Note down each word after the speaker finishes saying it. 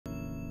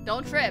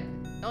Don't trip.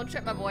 Don't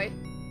trip, my boy.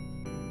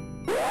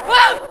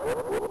 Whoa!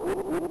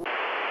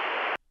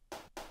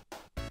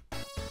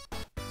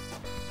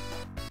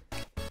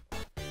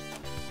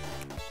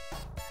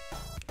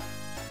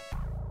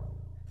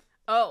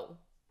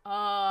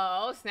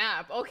 Oh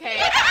snap.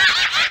 Okay.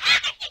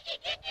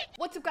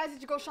 What's up guys, it's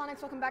your girl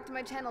Shonyx. Welcome back to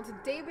my channel.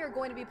 Today we are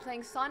going to be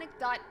playing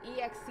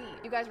Sonic.Exe.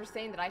 You guys were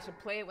saying that I should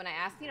play it when I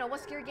asked, you know, what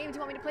scary game do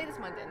you want me to play this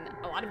month? And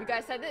a lot of you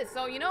guys said this.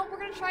 So, you know, we're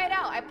gonna try it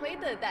out. I played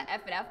that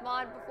F&F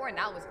mod before and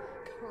that was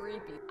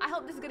creepy. I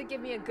hope this is gonna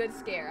give me a good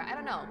scare. I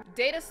don't know.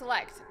 Data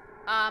select.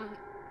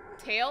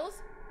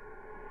 Tails?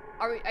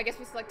 I guess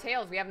we select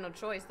tails. We have no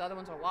choice. The other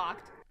ones are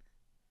locked.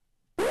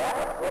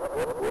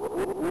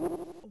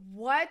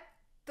 What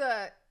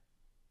the?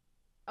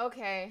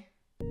 Okay.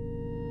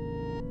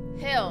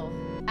 Hill.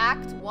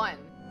 Act 1.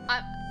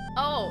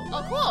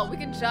 Oh, cool. We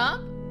can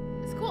jump.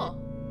 It's cool.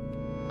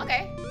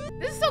 Okay.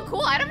 This is so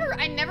cool. I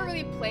never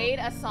really played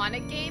a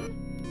Sonic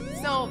game.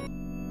 So,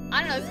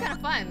 I don't know. This is kind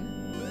of fun.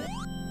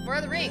 Where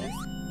are the rings?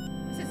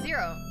 This is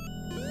 0.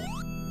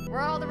 Where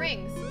are all the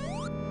rings?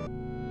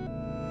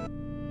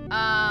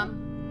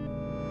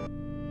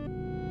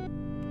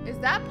 Is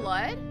that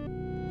blood?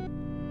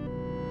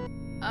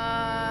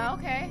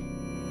 Okay.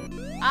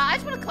 I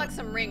just want to collect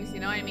some rings, you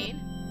know what I mean?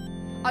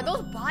 Are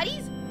those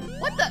bodies?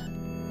 What the?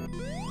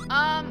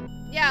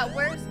 Yeah,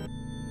 where's...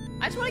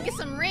 I just want to get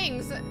some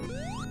rings.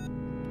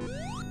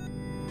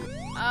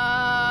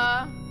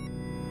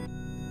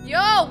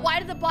 Yo, why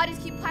do the bodies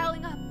keep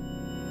piling up?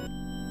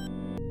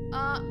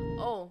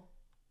 Oh.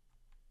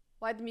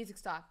 Why'd the music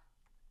stop?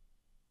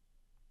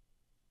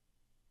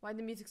 Why'd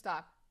the music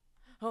stop?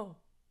 Oh.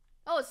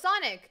 Oh, it's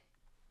Sonic.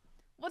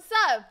 What's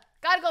up?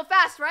 Gotta go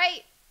fast,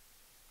 right?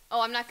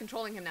 Oh, I'm not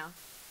controlling him now.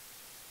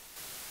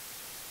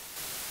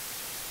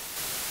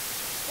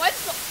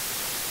 What's the...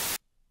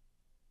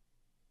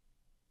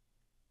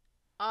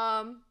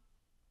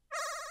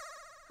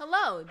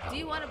 Hello, do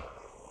you want to...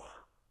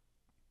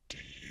 Do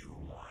you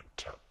want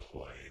to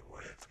play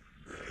with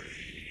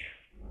me?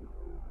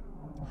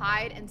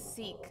 Hide and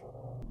seek.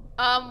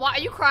 Why, are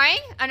you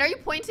crying? And are you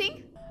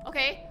pointing?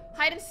 Okay,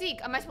 hide and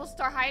seek. Am I supposed to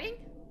start hiding?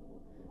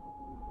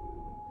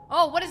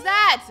 Oh, what is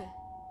that?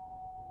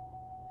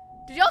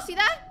 Did y'all see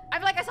that? I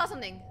feel like I saw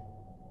something.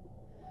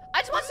 I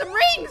just want some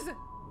rings!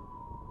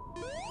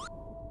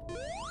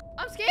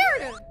 I'm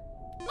scared!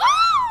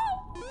 Oh!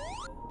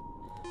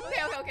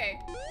 Okay.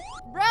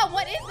 Bro,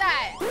 what is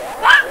that?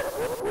 Ah!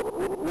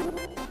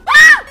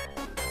 Ah!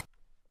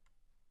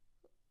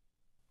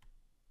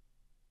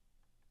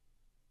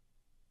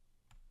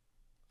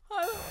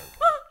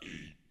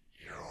 Eat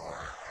your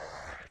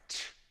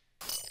heart.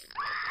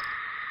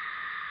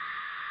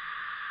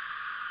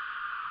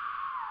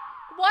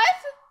 What?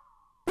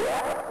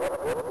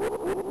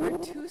 We're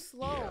too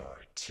slow.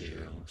 You're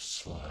too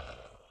slow.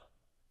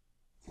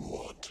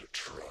 Want to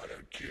try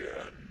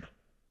again?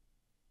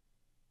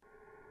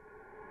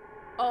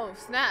 Oh,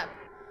 snap.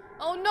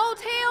 Oh no,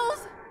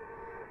 Tails!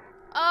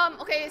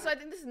 Okay, so I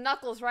think this is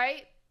Knuckles,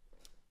 right?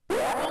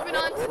 Moving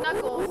on to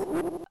Knuckles.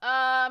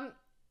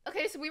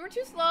 Okay, so we were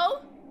too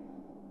slow.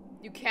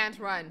 You can't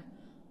run.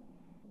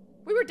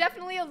 We were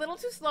definitely a little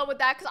too slow with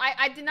that because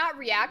I did not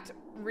react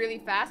really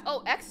fast.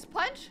 Oh, X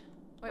punch?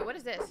 Wait, what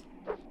is this?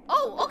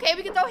 Oh, okay,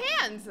 we can throw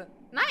hands.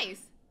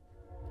 Nice.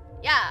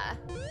 Yeah.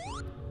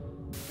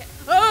 Okay.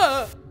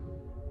 Oh!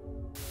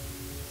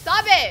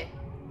 Stop it!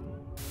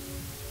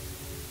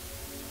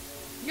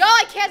 Yo,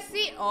 I can't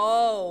see.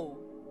 Oh.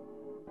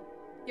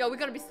 Yo, we're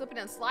gonna be slipping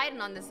and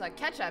sliding on this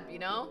ketchup, you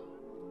know?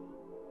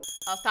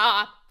 Oh,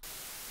 stop.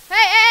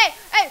 Hey,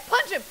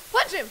 punch him,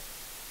 punch him.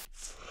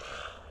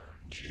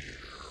 Found you.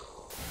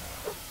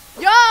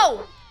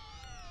 Yo!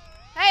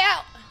 Hey,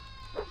 out.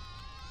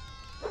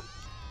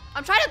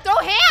 I'm trying to throw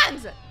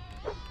hands.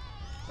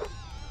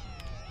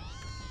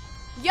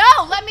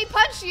 Yo, let me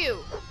punch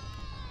you.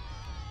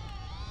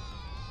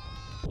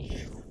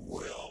 You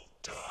will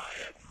die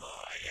at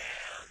my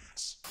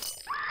hands.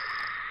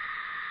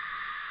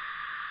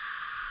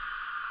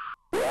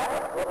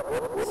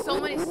 So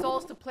many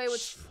souls to play with.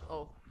 So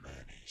oh.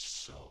 many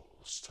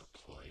souls to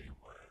play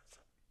with.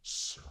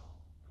 So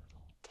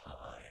little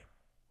time.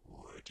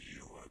 Would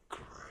you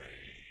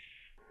agree?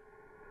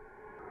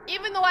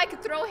 Even though I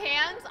could throw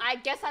hands, I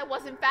guess I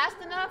wasn't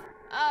fast enough.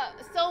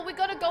 So we're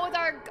gonna go with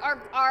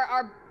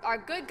our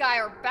good guy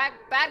or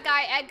bad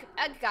guy, egg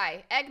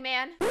guy,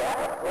 Eggman.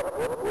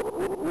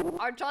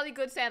 Our jolly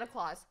good Santa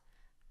Claus.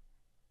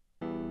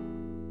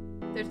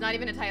 There's not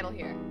even a title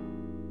here.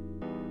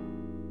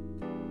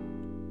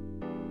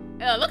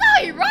 Look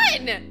how he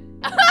run! Wait,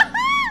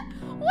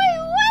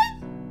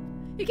 what?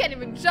 He can't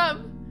even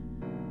jump.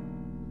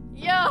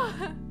 Yo,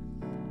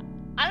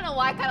 I don't know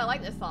why I kind of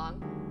like this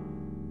song.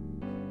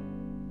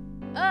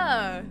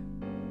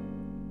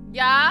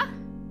 Yeah.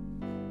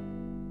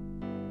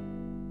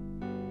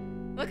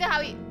 Look at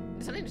how he.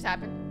 Something just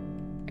happened.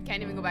 I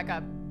can't even go back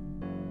up.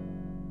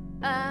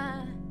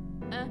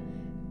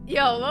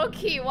 Yo, low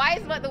key. Why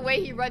is the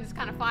way he runs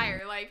kind of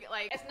fire? Like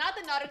it's not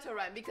the Naruto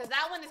run because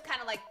that one is kind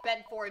of like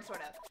bent forward, sort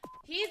of.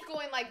 He's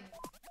going like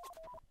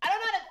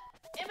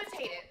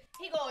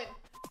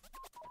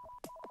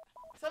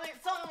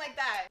like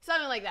that.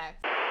 Something like that.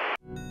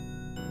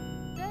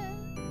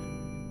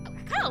 I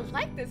kind of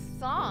like this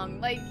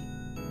song. Like,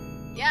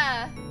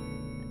 yeah.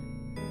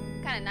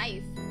 Kind of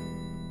nice.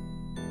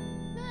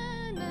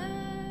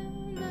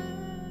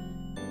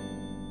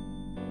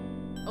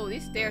 Oh,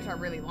 these stairs are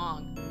really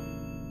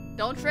long.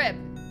 Don't trip.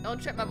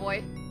 Don't trip, my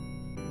boy.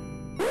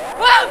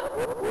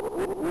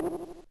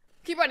 Whoa!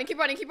 Keep running, keep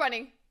running, keep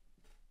running.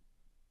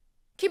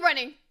 Keep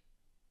running.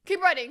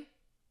 Keep running.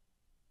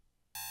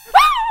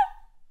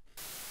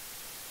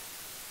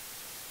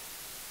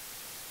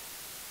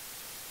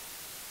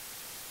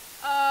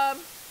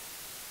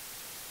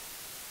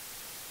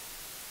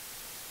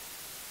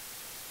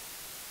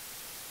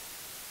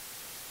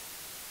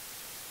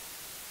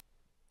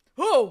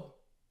 Oh!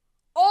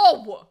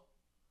 Oh!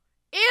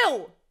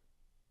 Ew!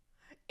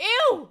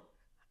 Ew!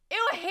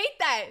 Ew, I hate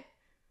that!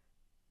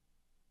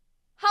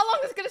 How long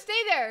is it gonna stay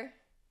there?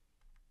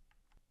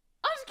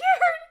 I'm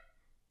scared!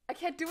 I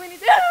can't do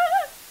anything.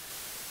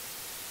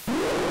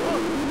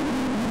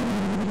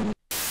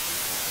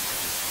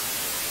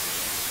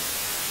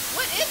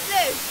 What is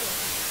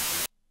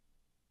this?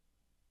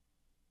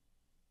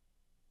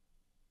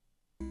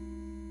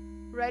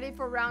 Ready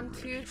for round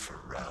 2? Ready for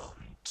round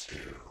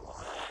 2.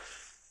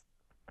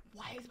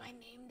 Why is my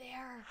name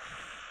there?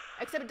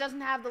 Except it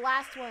doesn't have the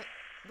last one.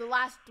 The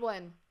last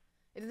one.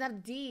 It doesn't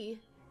have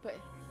D, but...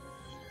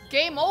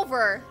 Game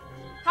over?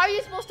 How are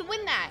you supposed to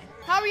win that?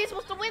 How are you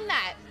supposed to win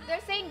that?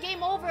 They're saying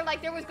game over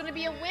like there was gonna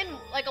be a win,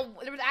 like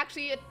there was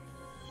actually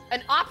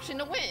an option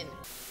to win.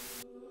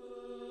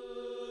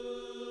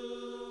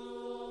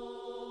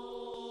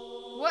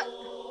 What?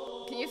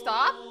 Can you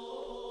stop?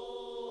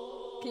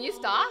 Can you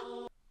stop?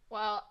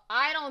 Well,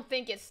 I don't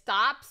think it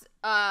stops.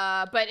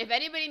 But if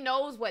anybody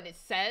knows what it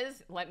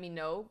says, let me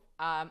know.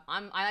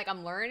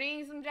 I'm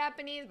learning some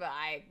Japanese, but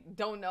I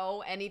don't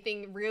know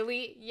anything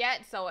really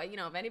yet. So, you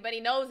know, if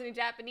anybody knows any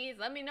Japanese,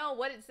 let me know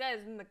what it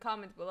says in the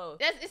comments below.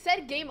 It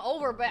said game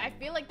over, but I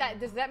feel like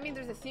does that mean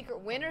there's a secret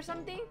win or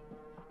something?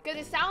 Because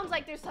it sounds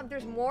like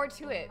there's more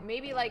to it.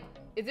 Maybe like,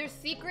 is there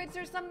secrets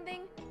or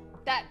something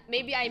that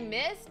maybe I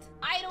missed?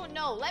 I don't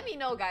know. Let me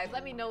know, guys.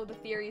 Let me know the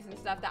theories and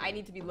stuff that I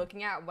need to be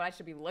looking at, what I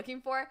should be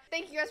looking for.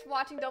 Thank you guys for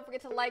watching. Don't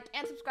forget to like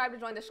and subscribe to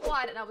join the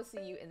squad, and I will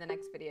see you in the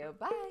next video.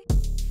 Bye.